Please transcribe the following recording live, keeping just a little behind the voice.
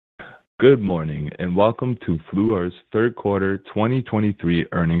Good morning and welcome to Fluor's third quarter 2023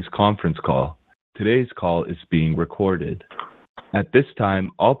 earnings conference call. Today's call is being recorded. At this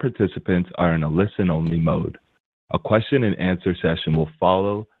time, all participants are in a listen-only mode. A question and answer session will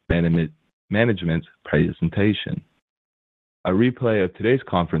follow management's presentation. A replay of today's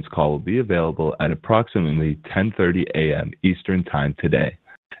conference call will be available at approximately 10:30 a.m. Eastern Time today,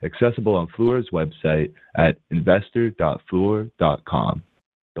 accessible on Fluor's website at investor.fluor.com.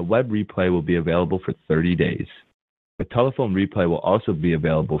 The web replay will be available for 30 days. The telephone replay will also be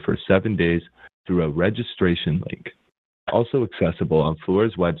available for 7 days through a registration link, also accessible on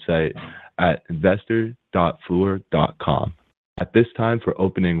Fluor's website at investor.fluor.com. At this time, for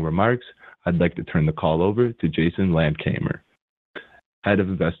opening remarks, I'd like to turn the call over to Jason Landkamer, Head of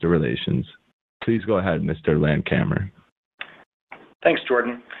Investor Relations. Please go ahead, Mr. Landkamer. Thanks,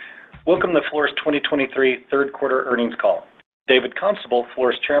 Jordan. Welcome to Fluor's 2023 third quarter earnings call. David Constable,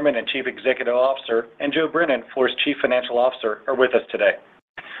 Fluor's Chairman and Chief Executive Officer, and Joe Brennan, Fluor's Chief Financial Officer, are with us today.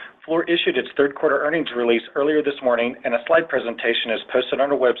 Fluor issued its third quarter earnings release earlier this morning, and a slide presentation is posted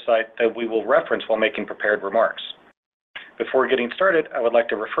on our website that we will reference while making prepared remarks. Before getting started, I would like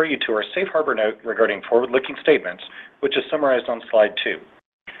to refer you to our safe harbor note regarding forward-looking statements, which is summarized on slide 2.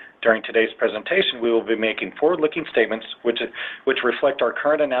 During today's presentation, we will be making forward-looking statements which reflect our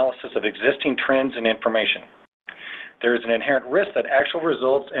current analysis of existing trends and information. There is an inherent risk that actual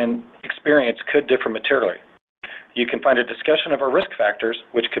results and experience could differ materially. You can find a discussion of our risk factors,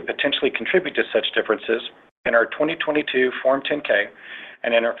 which could potentially contribute to such differences, in our 2022 Form 10-K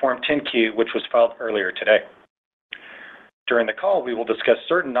and in our Form 10-Q, which was filed earlier today. During the call, we will discuss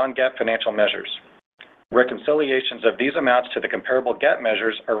certain non-GAAP financial measures. Reconciliations of these amounts to the comparable GAAP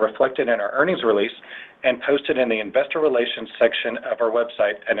measures are reflected in our earnings release and posted in the Investor Relations section of our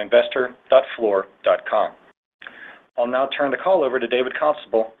website at investor.fluor.com. I'll now turn the call over to David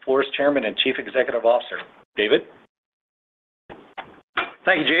Constable, Fluor's Chairman and Chief Executive Officer. David?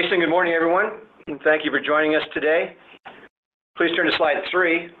 Thank you, Jason. Good morning, everyone, and thank you for joining us today. Please turn to slide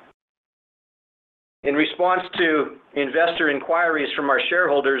 3. In response to investor inquiries from our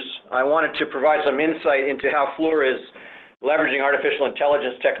shareholders, I wanted to provide some insight into how Fluor is leveraging artificial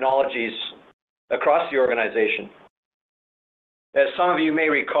intelligence technologies across the organization. As some of you may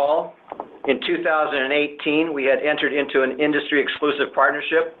recall, in 2018, we had entered into an industry-exclusive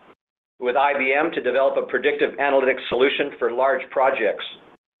partnership with IBM to develop a predictive analytics solution for large projects.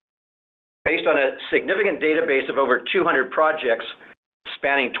 Based on a significant database of over 200 projects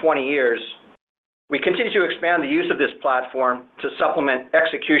spanning 20 years, we continue to expand the use of this platform to supplement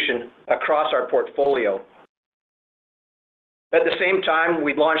execution across our portfolio. At the same time,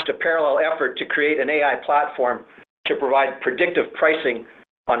 we launched a parallel effort to create an AI platform to provide predictive pricing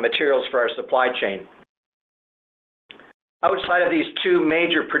on materials for our supply chain. Outside of these two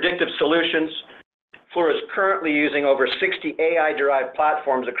major predictive solutions, Fluor is currently using over 60 AI-derived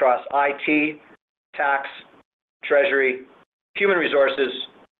platforms across IT, tax, treasury, human resources,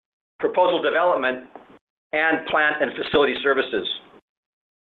 proposal development, and plant and facility services.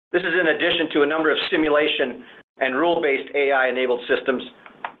 This is in addition to a number of simulation and rule-based AI-enabled systems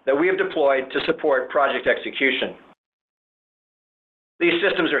that we have deployed to support project execution. These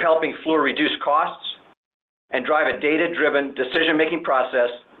systems are helping Fluor reduce costs and drive a data-driven decision-making process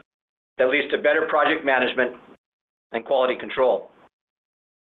that leads to better project management and quality control.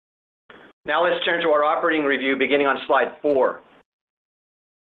 Now let's turn to our operating review beginning on slide 4.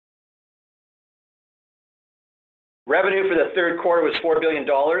 Revenue for the third quarter was $4 billion,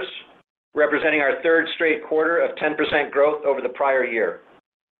 representing our third straight quarter of 10% growth over the prior year.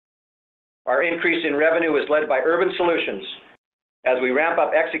 Our increase in revenue was led by Urban Solutions as we ramp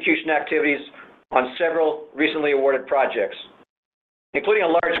up execution activities on several recently awarded projects, including a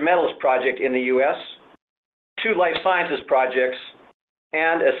large metals project in the U.S., 2 life sciences projects,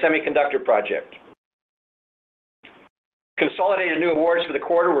 and a semiconductor project. Consolidated new awards for the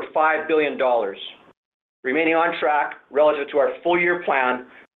quarter were $5 billion, remaining on track relative to our full-year plan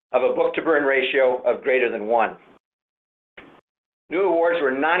of a book-to-burn ratio of greater than 1. New awards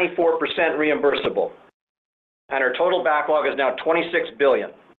were 94% reimbursable, and our total backlog is now $26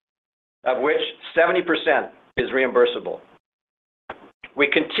 billion, of which 70% is reimbursable. We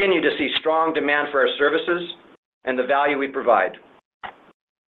continue to see strong demand for our services and the value we provide.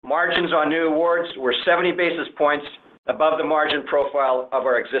 Margins on new awards were 70 basis points above the margin profile of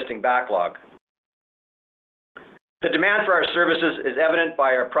our existing backlog. The demand for our services is evident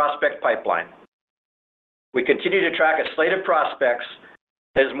by our prospect pipeline. We continue to track a slate of prospects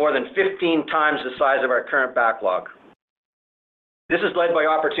that is more than 15 times the size of our current backlog. This is led by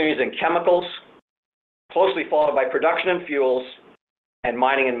opportunities in chemicals, closely followed by production and fuels, and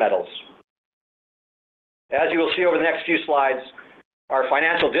mining and metals. As you will see over the next few slides, our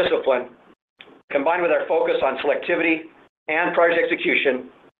financial discipline, combined with our focus on selectivity and project execution,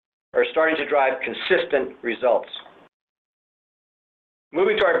 are starting to drive consistent results.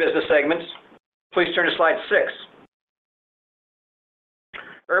 Moving to our business segments, please turn to slide 6.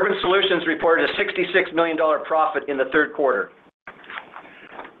 Urban Solutions reported a $66 million profit in the third quarter.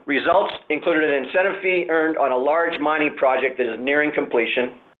 Results included an incentive fee earned on a large mining project that is nearing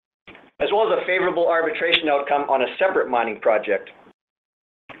completion, as well as a favorable arbitration outcome on a separate mining project.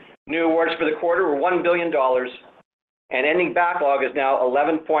 New awards for the quarter were $1 billion, and ending backlog is now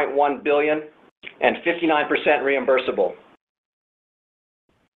 $11.1 billion and 59% reimbursable.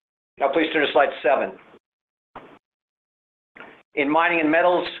 Now please turn to slide 7. In mining and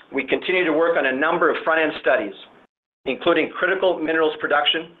metals, we continue to work on a number of front-end studies, including critical minerals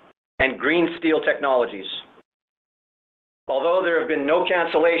production and green steel technologies. Although there have been no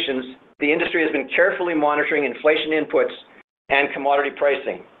cancellations, the industry has been carefully monitoring inflation inputs and commodity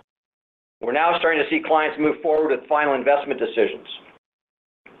pricing. We're now starting to see clients move forward with final investment decisions.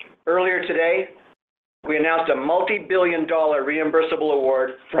 Earlier today, we announced a multi-billion-dollar reimbursable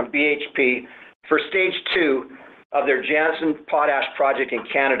award from BHP for Stage 2 of their Jansen Potash project in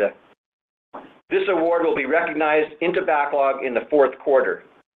Canada. This award will be recognized into backlog in the fourth quarter.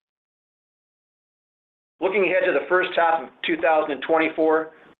 Looking ahead to the first half of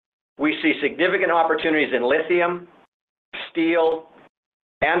 2024, we see significant opportunities in lithium, steel,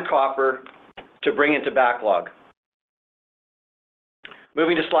 and copper to bring into backlog.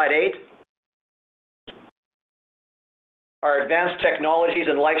 Moving to slide 8. Our Advanced Technologies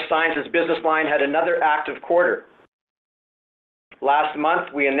and Life Sciences business line had another active quarter. Last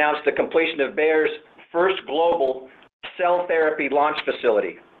month, we announced the completion of Bayer's first global cell therapy launch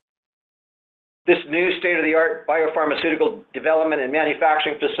facility. This new state-of-the-art biopharmaceutical development and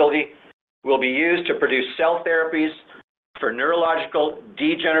manufacturing facility will be used to produce cell therapies for neurological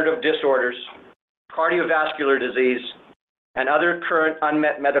degenerative disorders, cardiovascular disease, and other current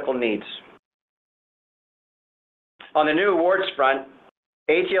unmet medical needs. On the new awards front,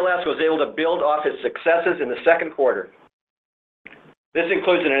 ATLS was able to build off its successes in the second quarter. This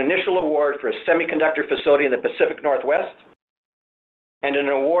includes an initial award for a semiconductor facility in the Pacific Northwest and an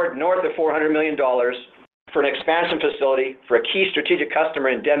award north of $400 million for an expansion facility for a key strategic customer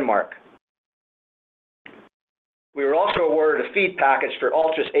in Denmark. We were also awarded a feed package for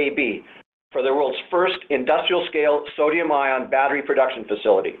Ultras AB for the world's first industrial-scale sodium-ion battery production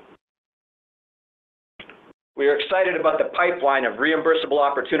facility. We are excited about the pipeline of reimbursable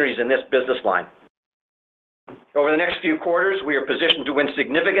opportunities in this business line. Over the next few quarters, we are positioned to win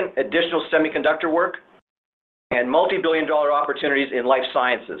significant additional semiconductor work and multi-billion-dollar opportunities in life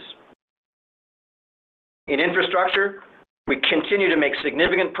sciences. In infrastructure, we continue to make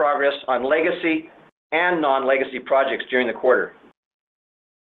significant progress on legacy and non-legacy projects during the quarter.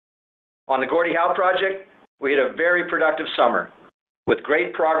 On the Gordie Howe project, we had a very productive summer with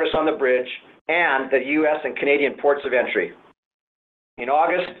great progress on the bridge and the U.S. and Canadian ports of entry. In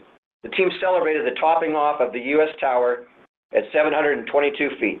August, the team celebrated the topping off of the U.S. Tower at 722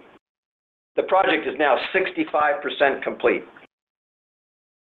 feet. The project is now 65% complete.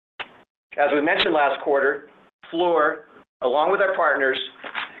 As we mentioned last quarter, Fluor, along with our partners,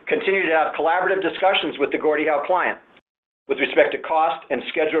 continue to have collaborative discussions with the Gordie Howe client with respect to cost and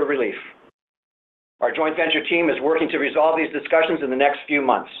schedule relief. Our joint venture team is working to resolve these discussions in the next few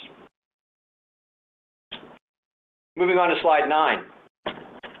months. Moving on to slide 9.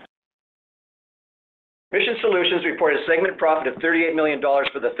 Mission Solutions reported a segment profit of $38 million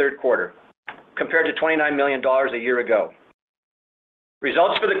for the third quarter, compared to $29 million a year ago.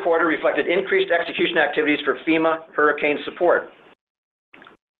 Results for the quarter reflected increased execution activities for FEMA hurricane support.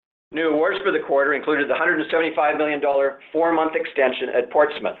 New awards for the quarter included the $175 million 4-month extension at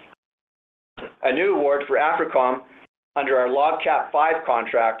Portsmouth, a new award for AFRICOM under our LOGCAP 5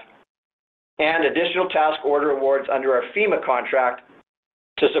 contract, and additional task order awards under our FEMA contract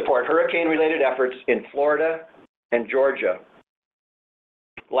to support hurricane-related efforts in Florida and Georgia.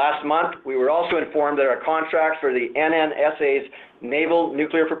 Last month, we were also informed that our contract for the NNSA's Naval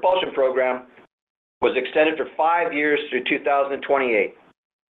Nuclear Propulsion Program was extended for 5 years through 2028.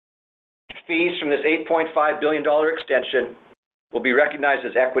 Fees from this $8.5 billion extension will be recognized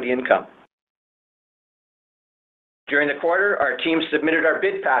as equity income. During the quarter, our team submitted our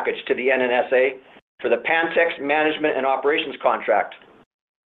bid package to the NNSA for the Pantex Management and Operations contract.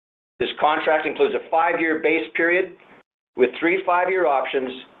 This contract includes a 5-year base period with 3 5-year options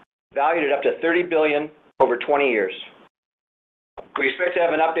valued at up to $30 billion over 20 years. We expect to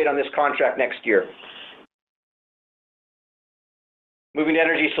have an update on this contract next year. Moving to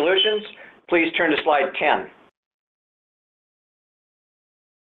Energy Solutions, Please turn to slide 10.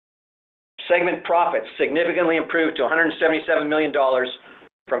 Segment profits significantly improved to $177 million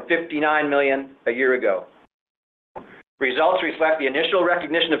from $59 million a year ago. Results reflect the initial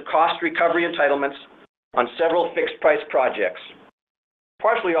recognition of cost recovery entitlements on several fixed-price projects,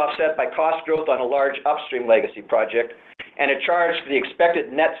 partially offset by cost growth on a large upstream legacy project and a charge for the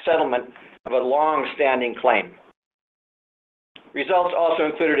expected net settlement of a long-standing claim. Results also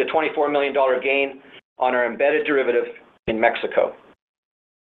included a $24 million gain on our embedded derivative in Mexico.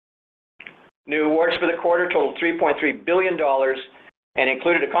 New awards for the quarter totaled $3.3 billion and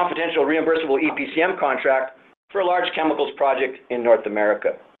included a confidential reimbursable EPCM contract for a large chemicals project in North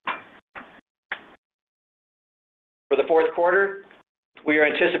America. For the fourth quarter, we are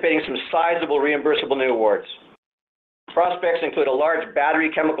anticipating some sizable reimbursable new awards. Prospects include a large battery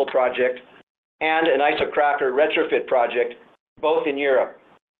chemical project and an isocracker retrofit project, both in Europe,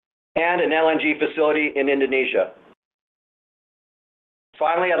 and an LNG facility in Indonesia.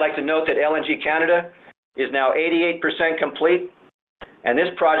 Finally, I'd like to note that LNG Canada is now 88% complete, and this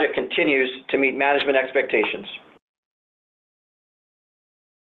project continues to meet management expectations.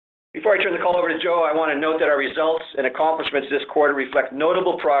 Before I turn the call over to Joe, I want to note that our results and accomplishments this quarter reflect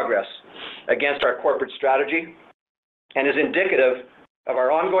notable progress against our corporate strategy and is indicative of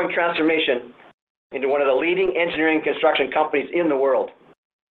our ongoing transformation into one of the leading engineering construction companies in the world.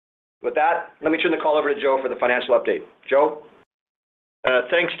 With that, let me turn the call over to Joe for the financial update. Joe?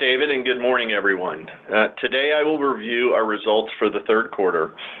 Thanks, David, and good morning, everyone. Today, I will review our results for the third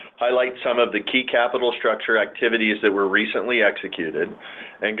quarter, highlight some of the key capital structure activities that were recently executed,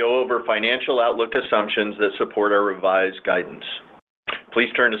 and go over financial outlook assumptions that support our revised guidance.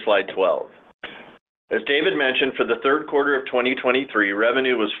 Please turn to slide 12. As David mentioned, for the third quarter of 2023,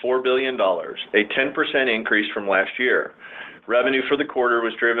 revenue was $4 billion, a 10% increase from last year. Revenue for the quarter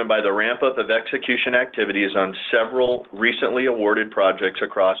was driven by the ramp-up of execution activities on several recently awarded projects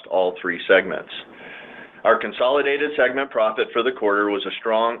across all three segments. Our consolidated segment profit for the quarter was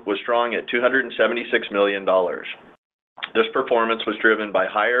strong at $276 million. This performance was driven by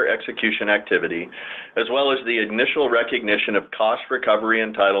higher execution activity, as well as the initial recognition of cost recovery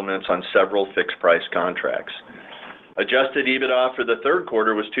entitlements on several fixed-price contracts. Adjusted EBITDA for the third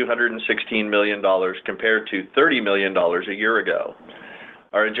quarter was $216 million compared to $30 million a year ago.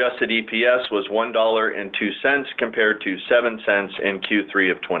 Our adjusted EPS was $1.02 compared to 7 cents in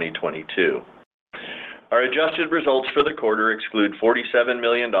Q3 of 2022. Our adjusted results for the quarter exclude $47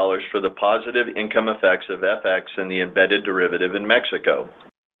 million for the positive income effects of FX and the embedded derivative in Mexico.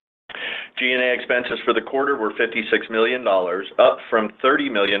 G&A expenses for the quarter were $56 million, up from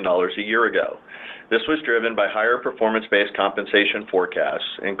 $30 million a year ago. This was driven by higher performance-based compensation forecasts,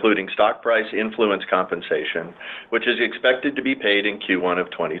 including stock price influence compensation, which is expected to be paid in Q1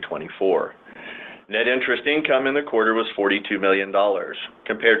 of 2024. Net interest income in the quarter was $42 million,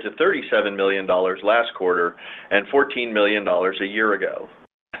 compared to $37 million last quarter and $14 million a year ago.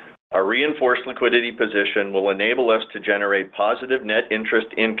 Our reinforced liquidity position will enable us to generate positive net interest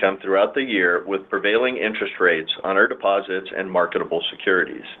income throughout the year with prevailing interest rates on our deposits and marketable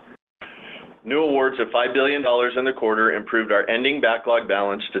securities. New awards of $5 billion in the quarter improved our ending backlog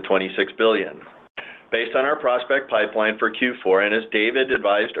balance to $26 billion. Based on our prospect pipeline for Q4, and as David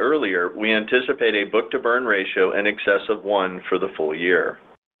advised earlier, we anticipate a book-to-burn ratio in excess of 1 for the full year.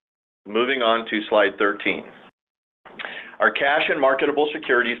 Moving on to slide 13. Our cash and marketable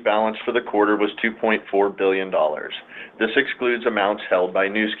securities balance for the quarter was $2.4 billion. This excludes amounts held by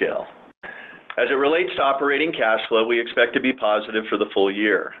NuScale. As it relates to operating cash flow, we expect to be positive for the full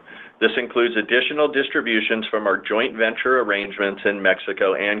year. This includes additional distributions from our joint venture arrangements in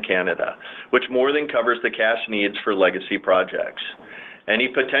Mexico and Canada, which more than covers the cash needs for legacy projects. Any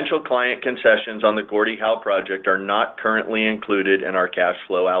potential client concessions on the Gordie Howe project are not currently included in our cash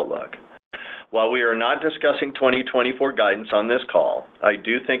flow outlook. While we are not discussing 2024 guidance on this call, I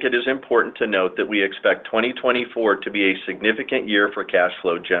do think it is important to note that we expect 2024 to be a significant year for cash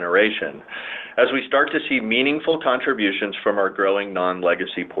flow generation, as we start to see meaningful contributions from our growing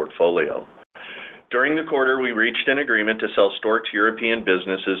non-legacy portfolio. During the quarter, we reached an agreement to sell Stork's European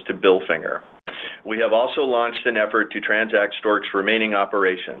businesses to Bilfinger. We have also launched an effort to transact Stork's remaining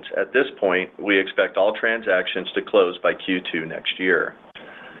operations. At this point, we expect all transactions to close by Q2 next year.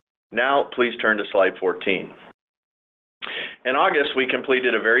 Now, please turn to slide 14. In August, we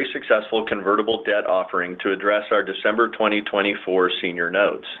completed a very successful convertible debt offering to address our December 2024 senior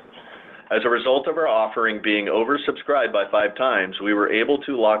notes. As a result of our offering being oversubscribed by 5 times, we were able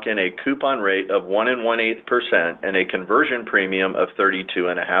to lock in a coupon rate of 1 1/8% and a conversion premium of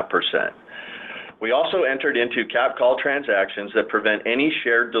 32.5%. We also entered into cap call transactions that prevent any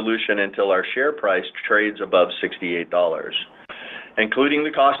share dilution until our share price trades above $68. Including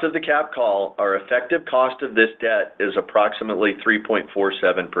the cost of the cap call, our effective cost of this debt is approximately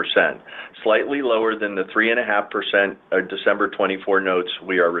 3.47%, slightly lower than the 3.5% of December 24 notes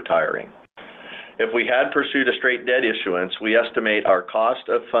we are retiring. If we had pursued a straight debt issuance, we estimate our cost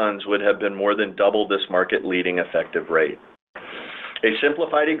of funds would have been more than double this market-leading effective rate. A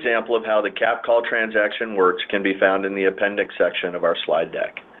simplified example of how the cap call transaction works can be found in the appendix section of our slide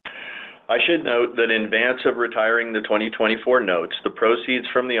deck. I should note that in advance of retiring the 2024 notes, the proceeds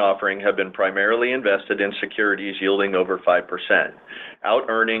from the offering have been primarily invested in securities yielding over 5%,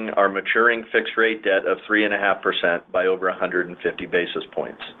 out-earning our maturing fixed-rate debt of 3.5% by over 150 basis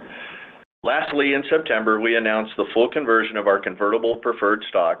points. Lastly, in September, we announced the full conversion of our convertible preferred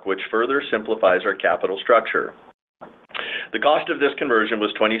stock, which further simplifies our capital structure. The cost of this conversion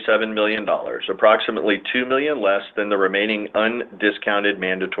was $27 million, approximately $2 million less than the remaining undiscounted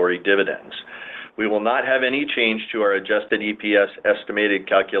mandatory dividends. We will not have any change to our adjusted EPS estimated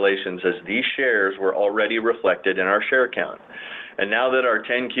calculations as these shares were already reflected in our share count. And now that our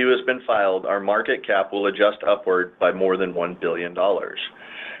 10-Q has been filed, our market cap will adjust upward by more than $1 billion.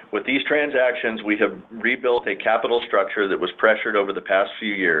 With these transactions, we have rebuilt a capital structure that was pressured over the past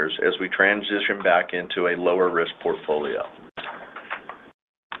few years as we transition back into a lower risk portfolio.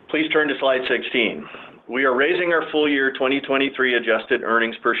 Please turn to slide 16. We are raising our full year 2023 adjusted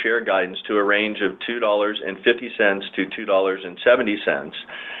earnings per share guidance to a range of $2.50 to $2.70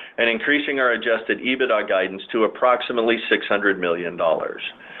 and increasing our adjusted EBITDA guidance to approximately $600 million.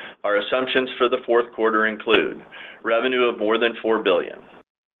 Our assumptions for the fourth quarter include revenue of more than $4 billion.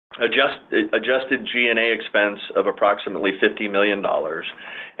 Adjusted G&A expense of approximately $50 million,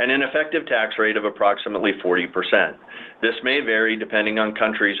 and an effective tax rate of approximately 40%. This may vary depending on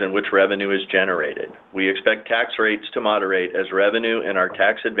countries in which revenue is generated. We expect tax rates to moderate as revenue in our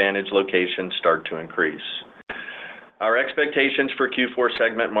tax advantage locations start to increase. Our expectations for Q4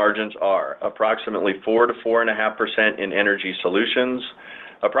 segment margins are approximately 4 to 4.5% in Energy Solutions,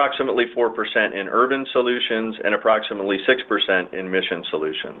 approximately 4% in Urban Solutions, and approximately 6% in Mission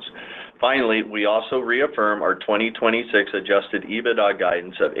Solutions. Finally, we also reaffirm our 2026 adjusted EBITDA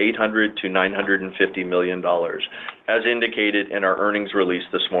guidance of $800 to $950 million, as indicated in our earnings release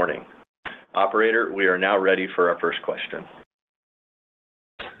this morning. Operator, we are now ready for our first question.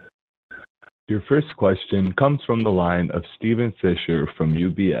 Your first question comes from the line of Steven Fisher from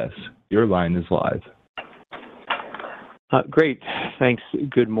UBS. Your line is live. Great. Thanks.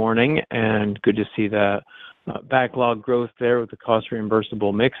 Good morning, and good to see the backlog growth there with the cost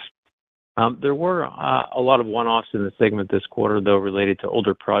reimbursable mix. There were a lot of one-offs in the segment this quarter, though, related to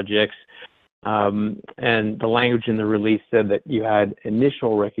older projects. And the language in the release said that you had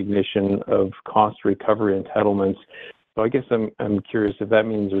initial recognition of cost recovery entitlements. So I guess I'm curious if that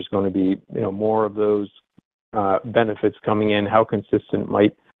means there's going to be more of those benefits coming in. How consistent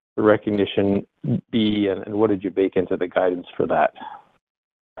might the recognition be, and what did you bake into the guidance for that?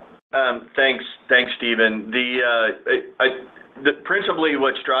 Thanks, Stephen. Principally,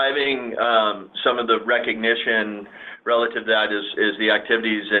 what's driving some of the recognition relative to that is the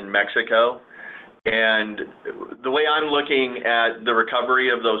activities in Mexico. And the way I'm looking at the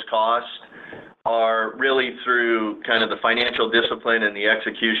recovery of those costs are really through kind of the financial discipline and the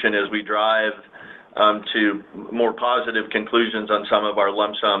execution as we drive to more positive conclusions on some of our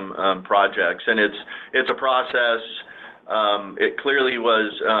lump sum projects. And it's a process. It clearly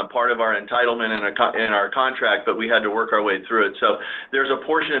was part of our entitlement in our contract, but we had to work our way through it. So there's a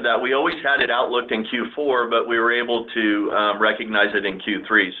portion of that. We always had it outlooked in Q4, but we were able to recognize it in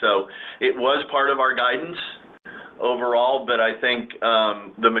Q3. So it was part of our guidance overall, but I think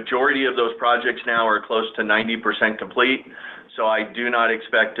the majority of those projects now are close to 90% complete. So I do not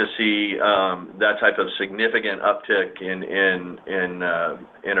expect to see that type of significant uptick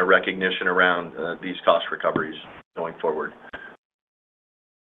in a recognition around these cost recoveries going forward.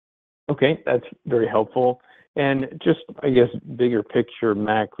 Okay, that's very helpful. And just, I guess, bigger picture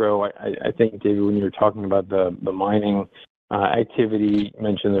macro, I think, David, when you were talking about the mining activity, you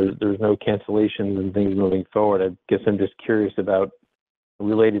mentioned there's no cancellations and things moving forward. I guess I'm just curious about,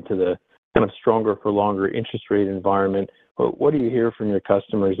 related to the kind of stronger for longer interest rate environment, what do you hear from your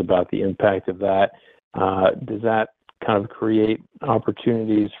customers about the impact of that? Does that kind of create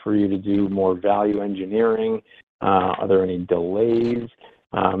opportunities for you to do more value engineering? Are there any delays?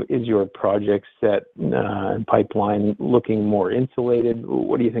 Is your project set and pipeline looking more insulated?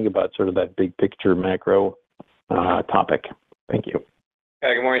 What do you think about sort of that big picture macro topic? Thank you.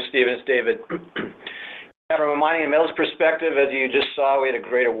 Good morning, Stephen. It's David. From a mining and metals perspective, as you just saw, we had a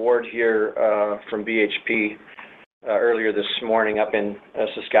great award here from BHP earlier this morning up in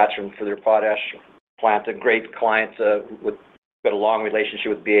Saskatchewan for their potash plant. A great client with got a long relationship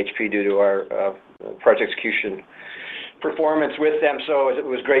with BHP due to our project execution performance with them. So it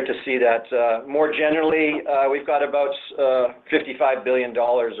was great to see that. More generally, we've got about $55 billion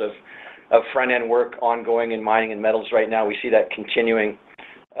of front-end work ongoing in mining and metals right now. We see that continuing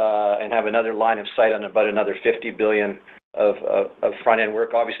and have another line of sight on about another $50 billion of front-end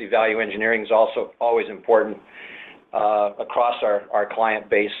work. Obviously, value engineering is also always important across our client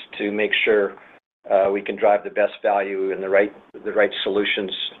base to make sure we can drive the best value and the right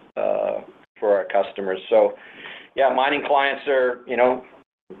solutions for our customers. So, yeah, mining clients are,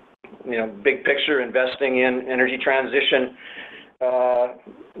 big picture investing in energy transition,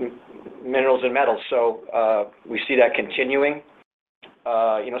 minerals and metals. So we see that continuing.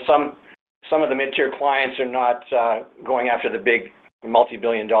 Some of the mid-tier clients are not going after the big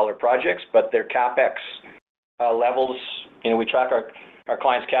multi-billion-dollar projects, but their capex levels. We track our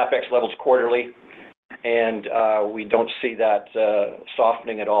clients' capex levels quarterly, and we don't see that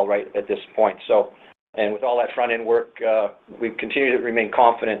softening at all right at this point. So, and with all that front-end work, we continue to remain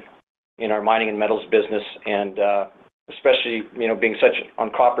confident in our mining and metals business, and especially being such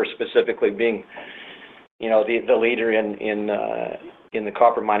on copper specifically, being the leader in the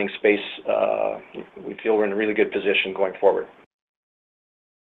copper mining space. We feel we're in a really good position going forward.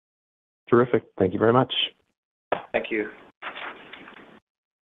 Terrific. Thank you very much. Thank you.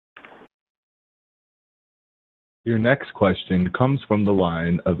 Your next question comes from the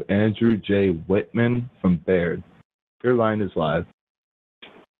line of Andrew J. Whitman from Baird. Your line is live.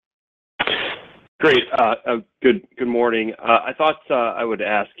 Great. Good morning. I thought I would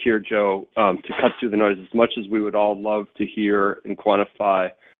ask here, Joe, to cut through the noise. As much as we would all love to hear and quantify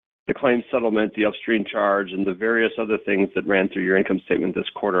the claim settlement, the upstream charge, and the various other things that ran through your income statement this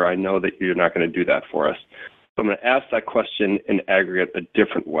quarter, I know that you're not going to do that for us. So I'm going to ask that question in aggregate a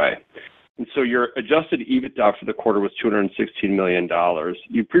different way. And so your adjusted EBITDA for the quarter was $216 million.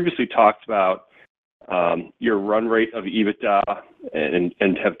 You previously talked about your run rate of EBITDA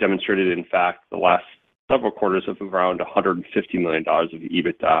and have demonstrated, in fact, the last several quarters of around $150 million of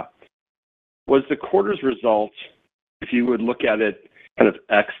EBITDA. Was the quarter's result, if you would look at it kind of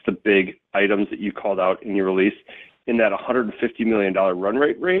X the big items that you called out in your release, in that $150 million run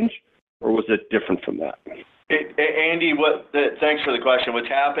rate range, or was it different from that? Andy, thanks for the question. What's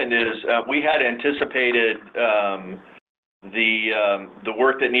happened is we had anticipated the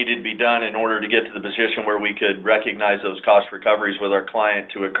work that needed to be done in order to get to the position where we could recognize those cost recoveries with our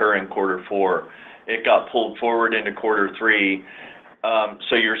client to occur in quarter 4. It got pulled forward into quarter 3.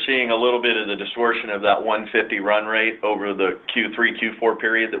 So you're seeing a little bit of the distortion of that 150 run rate over the Q3, Q4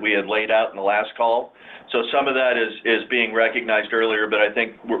 period that we had laid out in the last call. So some of that is being recognized earlier, but I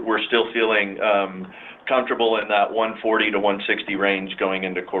think we're still feeling comfortable in that 140 to 160 range going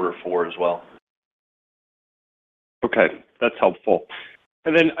into quarter 4 as well. Okay, that's helpful.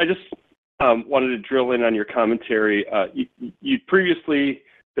 And then I just wanted to drill in on your commentary. You'd previously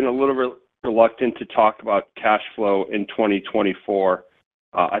been a little bit reluctant to talk about cash flow in 2024.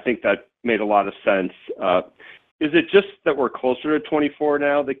 I think that made a lot of sense. Is it just that we're closer to 24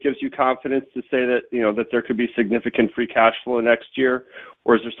 now that gives you confidence to say that, that there could be significant free cash flow next year?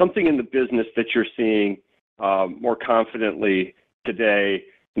 Or is there something in the business that you're seeing more confidently today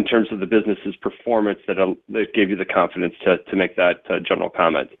in terms of the business's performance that gave you the confidence to make that general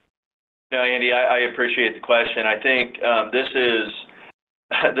comment? No, Andy, I appreciate the question. I think this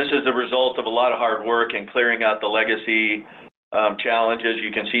is the result of a lot of hard work in clearing out the legacy challenges.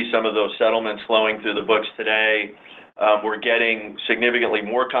 You can see some of those settlements flowing through the books today. We're getting significantly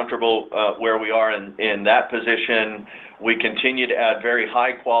more comfortable where we are in that position. We continue to add very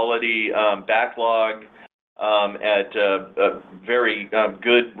high quality backlog at very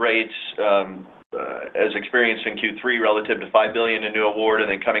good rates as experienced in Q3 relative to $5 billion in new award and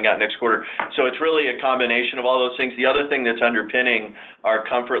then coming out next quarter. So it's really a combination of all those things. The other thing that's underpinning our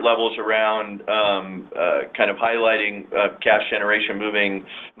comfort levels around kind of highlighting cash generation moving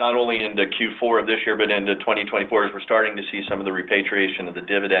not only into Q4 of this year but into 2024 is we're starting to see some of the repatriation of the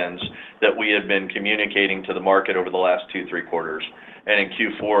dividends that we had been communicating to the market over the last 2-3 quarters. And in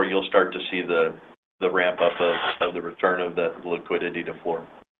Q4, you'll start to see the ramp up of the return of the liquidity to Fluor.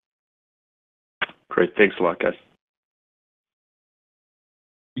 Great. Thanks a lot, guys.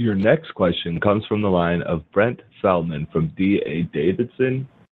 Your next question comes from the line of Brent Feldman from D.A. Davidson.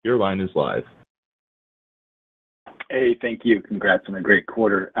 Your line is live. Hey, thank you. Congrats on a great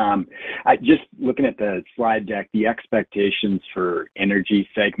quarter. Just looking at the slide deck, the expectations for energy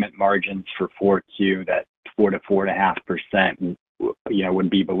segment margins for 4Q, that 4 to 4.5%, would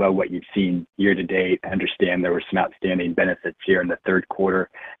be below what you've seen year to date. I understand there were some outstanding benefits here in the third quarter.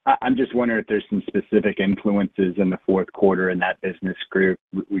 I'm just wondering if there's some specific influences in the fourth quarter in that business group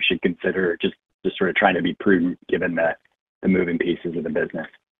we should consider, just sort of trying to be prudent given the moving pieces of the business.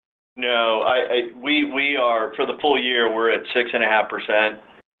 No, we are, for the full year, we're at 6.5%.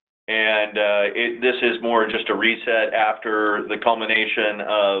 And this is more just a reset after the culmination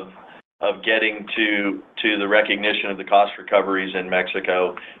of getting to the recognition of the cost recoveries in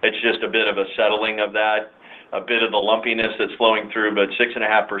Mexico. It's just a bit of a settling of that, a bit of the lumpiness that's flowing through, but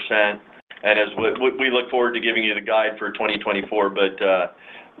 6.5%. And as we look forward to giving you the guide for 2024, but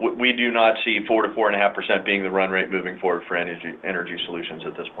we do not see 4 to 4.5% being the run rate moving forward for energy solutions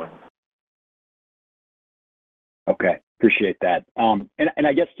at this point. Okay, appreciate that. And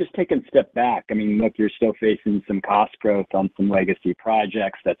I guess just taking a step back, I mean, look, you're still facing some cost growth on some legacy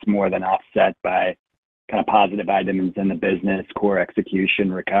projects that's more than offset by kind of positive items in the business, core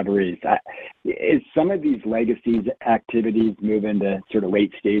execution, recoveries. Is some of these legacies activities move into sort of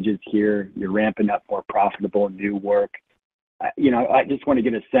late stages here? You're ramping up more profitable new work. I just want to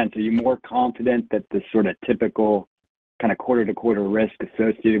get a sense, are you more confident that the sort of typical kind of quarter-to-quarter risk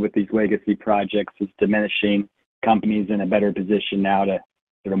associated with these legacy projects is diminishing? Companies in a better position now to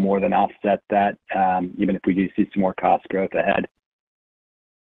sort of more than offset that, even if we do see some more cost growth ahead?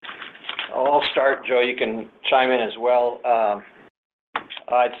 I'll start, Joe. You can chime in as well.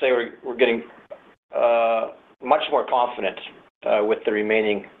 I'd say we're getting much more confident with the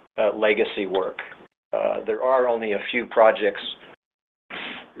remaining legacy work. There are only a few projects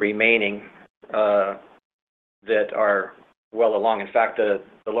remaining that are well along. In fact, the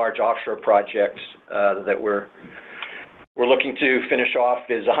large offshore project that we're looking to finish off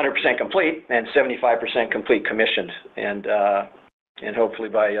is 100% complete and 75% complete commissioned, and hopefully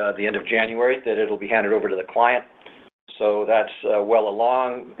by the end of January that it'll be handed over to the client. So that's well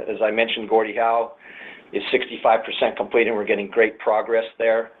along. As I mentioned, Gordie Howe is 65% complete, and we're getting great progress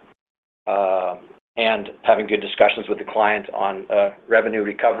there, and having good discussions with the client on revenue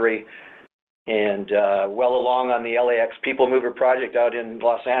recovery. And well along on the LAX People Mover project out in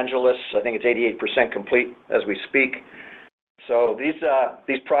Los Angeles. I think it's 88% complete as we speak. So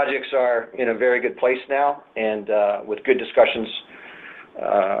these projects are in a very good place now, and with good discussions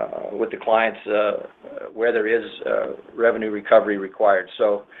with the clients where there is revenue recovery required.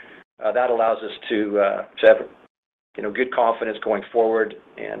 So that allows us to have good confidence going forward.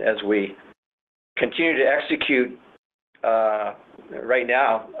 And as we continue to execute right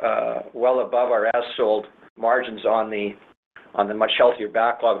now, well above our as-sold margins on the much healthier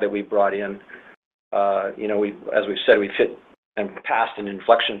backlog that we brought in. As we've said, we've hit and passed an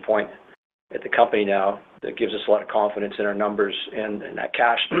inflection point at the company now that gives us a lot of confidence in our numbers and that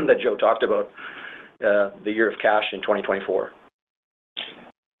cash that Joe talked about, the year of cash in 2024.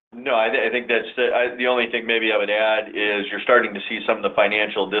 No, I think that's the only thing maybe I would add is you're starting to see some of the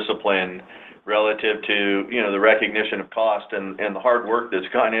financial discipline relative to the recognition of cost and the hard work that's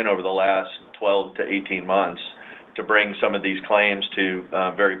gone in over the last 12 to 18 months to bring some of these claims to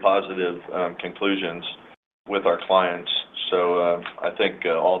very positive conclusions with our clients. So I think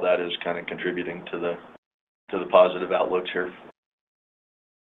all that is kind of contributing to the positive outlooks here.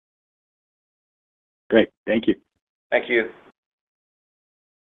 Great, thank you. Thank you.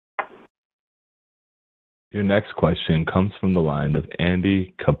 Your next question comes from the line of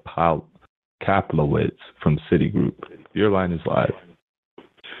Andy Kaplowitz from Citigroup. Your line is live.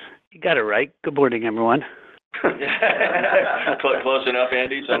 You got it right. Good morning, everyone. Close enough,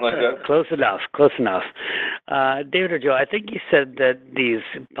 Andy? Something like that? Close enough. David or Joe, I think you said that these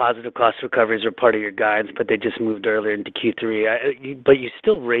positive cost recoveries are part of your guidance, but they just moved earlier into Q3. But you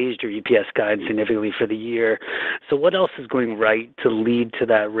still raised your EPS guidance significantly for the year. So what else is going right to lead to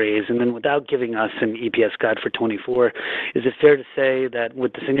that raise? And then without giving us an EPS guide for 24, is it fair to say that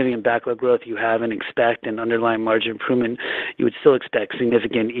with the significant backlog growth you have and expect an underlying margin improvement, you would still expect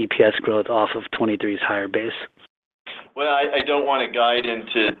significant EPS growth off of 23's higher base? Well, I don't want to guide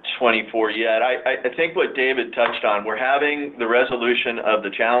into 24 yet. I think what David touched on, we're having the resolution of the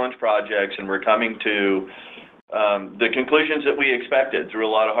challenge projects, and we're coming to the conclusions that we expected through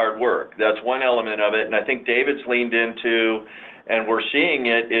a lot of hard work. That's one element of it, and I think David's leaned into, and we're seeing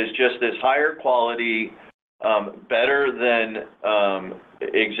it, is just this higher quality, better than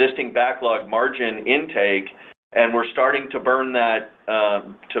existing backlog margin intake, and we're starting to burn those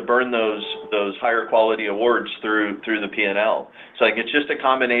higher quality awards through the P&L. So I think it's just a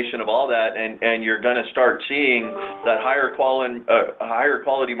combination of all that, and you're going to start seeing that higher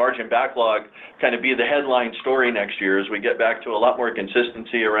quality margin backlog kind of be the headline story next year as we get back to a lot more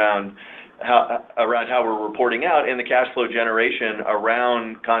consistency around around how we're reporting out and the cash flow generation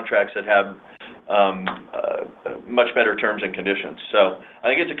around contracts that have much better terms and conditions. So I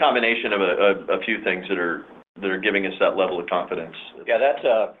think it's a combination of a few things that are giving us that level of confidence. Yeah, that's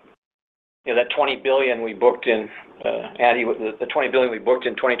that $20 billion we booked in, Andy. The $20 billion we booked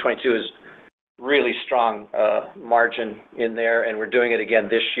in 2022 is really strong margin in there, and we're doing it again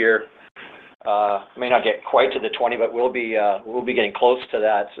this year. May not get quite to the 20, but we'll be getting close to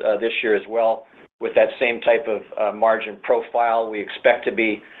that this year as well with that same type of margin profile. We expect to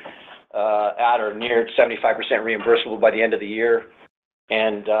be at or near 75% reimbursable by the end of the year,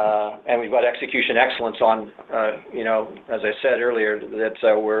 and we've got execution excellence on. As I said earlier,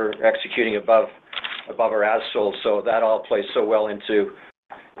 that we're executing above our as sold, so that all plays so well into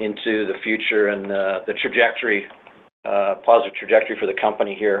the future and the trajectory. Positive trajectory for the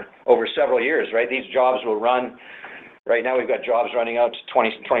company here over several years, right? These jobs will run. Right now, we've got jobs running out to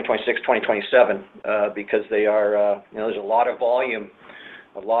 2026, 2027, because they are, there's a lot of volume,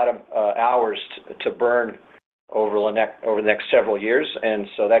 a lot of hours to burn over the next several years, and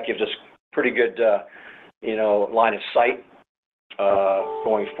so that gives us pretty good, line of sight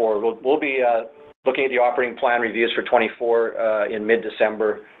going forward. We'll be looking at the operating plan reviews for 24 in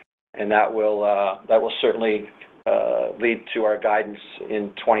mid-December, and that will certainly lead to our guidance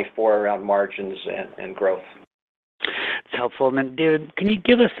in 24 around margins and growth. It's helpful. And then, David, can you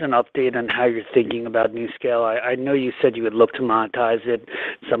give us an update on how you're thinking about NuScale? I know you said you would look to monetize it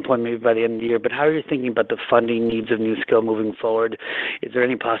at some point, maybe by the end of the year, but how are you thinking about the funding needs of NuScale moving forward? Is there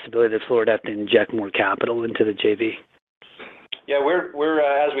any possibility that Fluor would have to inject more capital into the JV? Yeah, we're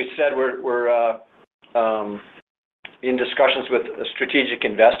as we said, we're in discussions with a strategic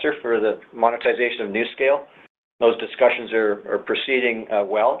investor for the monetization of NuScale. Those discussions are proceeding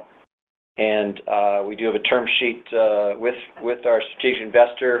well, and we do have a term sheet with our strategic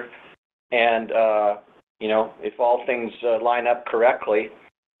investor. And if all things line up correctly,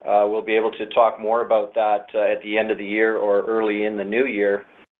 we'll be able to talk more about that at the end of the year or early in the new year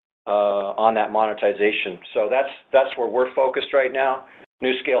on that monetization. So that's where we're focused right now.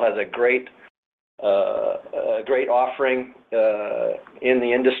 NuScale has a great offering in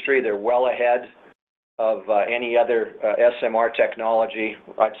the industry. They're well ahead of any other SMR technology,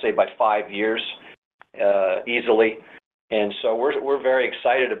 I'd say by 5 years easily. And so we're very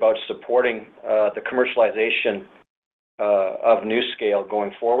excited about supporting the commercialization of NuScale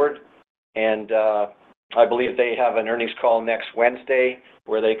going forward. And I believe they have an earnings call next Wednesday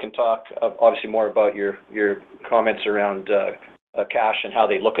where they can talk obviously more about your comments around cash and how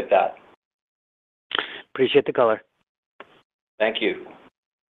they look at that. Appreciate the color. Thank you.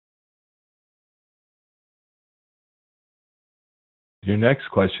 Your next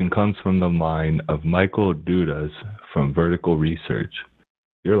question comes from the line of Michael Dudas from Vertical Research.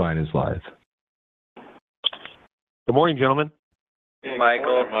 Your line is live. Good morning, gentlemen. Hey,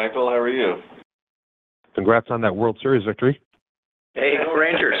 Michael. Michael, how are you? Congrats on that World Series victory. Hey, go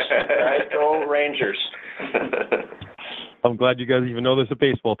Rangers. Go Rangers. I'm glad you guys even know there's a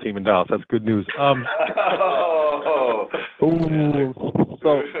baseball team in Dallas. That's good news.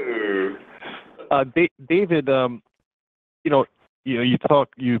 David,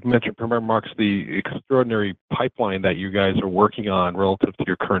 you mentioned from remarks the extraordinary pipeline that you guys are working on relative to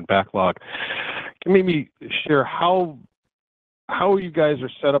your current backlog. Can you maybe share how you guys are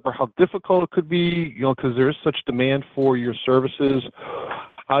set up or how difficult it could be, because there is such demand for your services,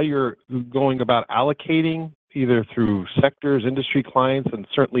 how you're going about allocating either through sectors, industry clients, and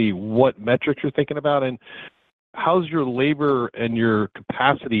certainly what metrics you're thinking about, and how's your labor and your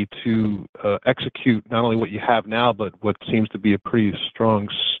capacity to execute not only what you have now, but what seems to be a pretty strong,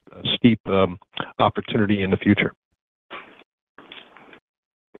 steep opportunity in the future?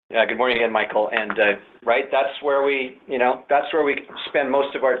 Yeah. Good morning again, Michael. And right, that's where we spend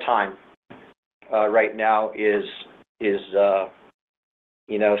most of our time right now is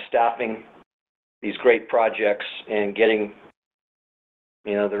staffing these great projects and getting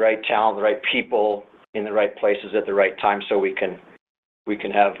the right talent, the right people in the right places at the right time, so we can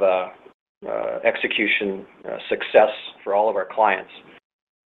have execution success for all of our clients.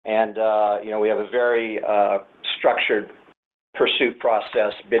 And we have a very structured pursuit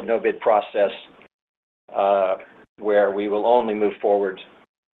process, bid-no-bid process, where we will only move forward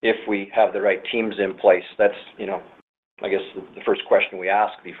if we have the right teams in place. That's I guess the first question we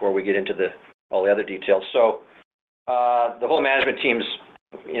ask before we get into all the other details. So the whole management team's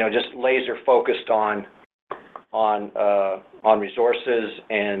just laser focused on resources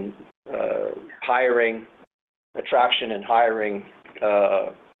and attraction and hiring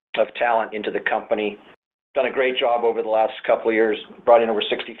of talent into the company. done a great job over the last couple of years, brought in over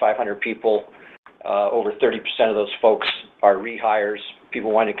 6,500 people. Over 30% of those folks are rehires,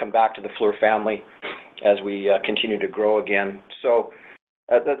 people wanting to come back to the Fluor family as we continue to grow again. So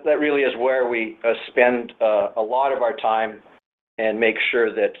that really is where we spend a lot of our time and make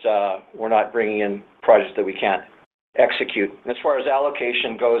sure that we're not bringing in projects that we can't execute. As far as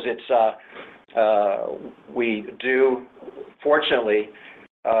allocation goes, we do, fortunately,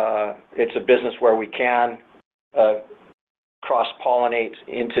 it's a business where we can cross-pollinate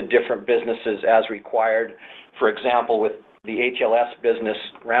into different businesses as required. For example, with the HLS business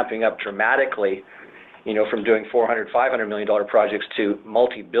ramping up dramatically, from doing $400, $500 million projects to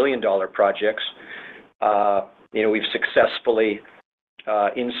multi-billion-dollar projects, we've successfully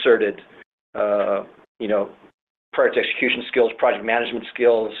inserted, project execution skills, project management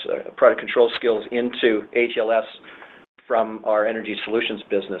skills, project control skills into HLS from our energy solutions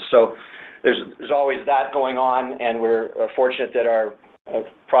business. So there's always that going on, and we're fortunate that our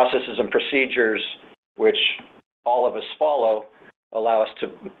processes and procedures, which all of us follow, allow us to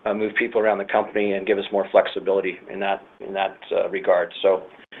move people around the company and give us more flexibility in that regard. So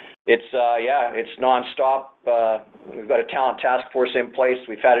it's nonstop. We've got a talent task force in place.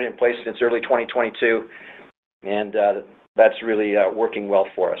 We've had it in place since early 2022, and that's really working well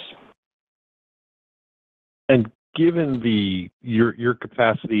for us. And given your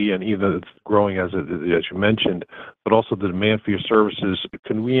capacity and even it's growing as you mentioned, but also the demand for your services,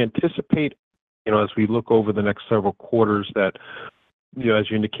 can we anticipate, as we look over the next several quarters that, as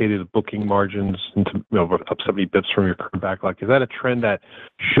you indicated, the booking margins into up 70 bips from your current backlog, is that a trend that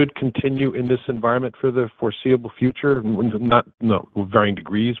should continue in this environment for the foreseeable future? Not with varying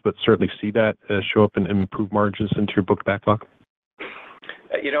degrees, but certainly see that show up and improve margins into your book backlog?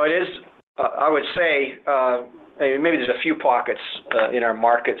 It is, I would say, maybe there's a few pockets in our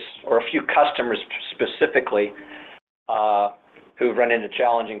markets or a few customers specifically who've run into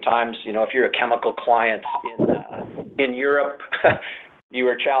challenging times. If you're a chemical client in Europe, you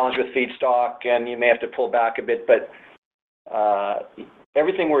are challenged with feedstock and you may have to pull back a bit. But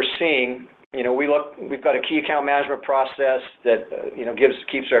everything we're seeing, we've got a key account management process that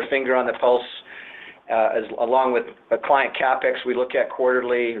keeps our finger on the pulse. Along with a client CapEx, we look at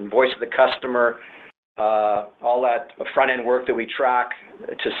quarterly and voice of the customer. All that front-end work that we track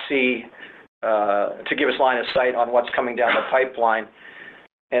to see, to give us line of sight on what's coming down the pipeline.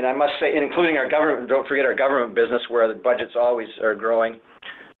 And I must say, including our government, don't forget our government business where the budgets always are growing.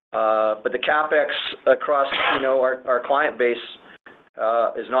 But the CapEx across, our client base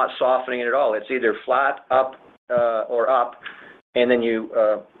is not softening at all. It's either flat, up, or up, and then you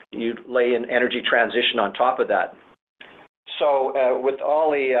lay in energy transition on top of that. So with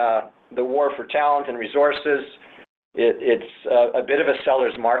all the war for talent and resources, it's a bit of a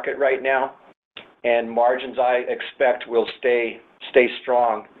seller's market right now, and margins I expect will stay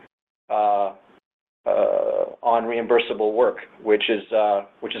strong on reimbursable work, which is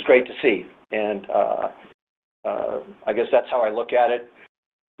great to see. And I guess that's how I look at it,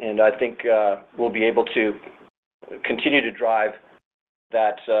 and I think we'll be able to continue to drive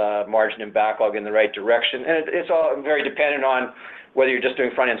that margin and backlog in the right direction. And it's all very dependent on whether you're just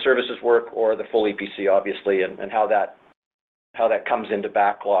doing front-end services work or the full EPC, obviously, and how that comes into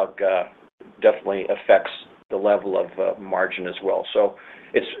backlog definitely affects the level of margin as well. So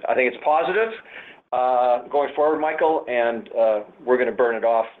I think it's positive going forward, Michael, and we're going to burn it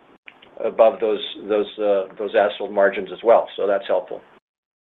off above those as-sold margins as well. So that's helpful.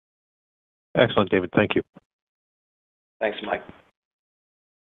 Excellent, David. Thank you. Thanks, Mike.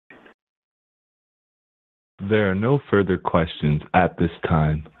 There are no further questions at this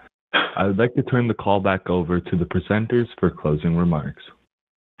time. I would like to turn the call back over to the presenters for closing remarks.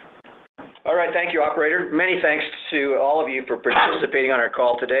 All right. Thank you, operator. Many thanks to all of you for participating on our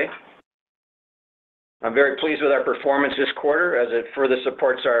call today. I'm very pleased with our performance this quarter as it further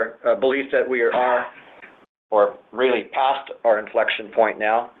supports our belief that we are or really past our inflection point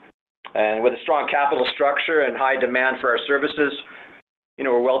now. And with a strong capital structure and high demand for our services,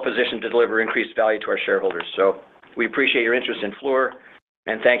 we're well positioned to deliver increased value to our shareholders. So we appreciate your interest in Fluor,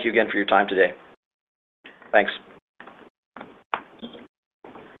 and thank you again for your time today. Thanks.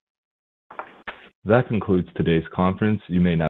 That concludes today's conference. You may now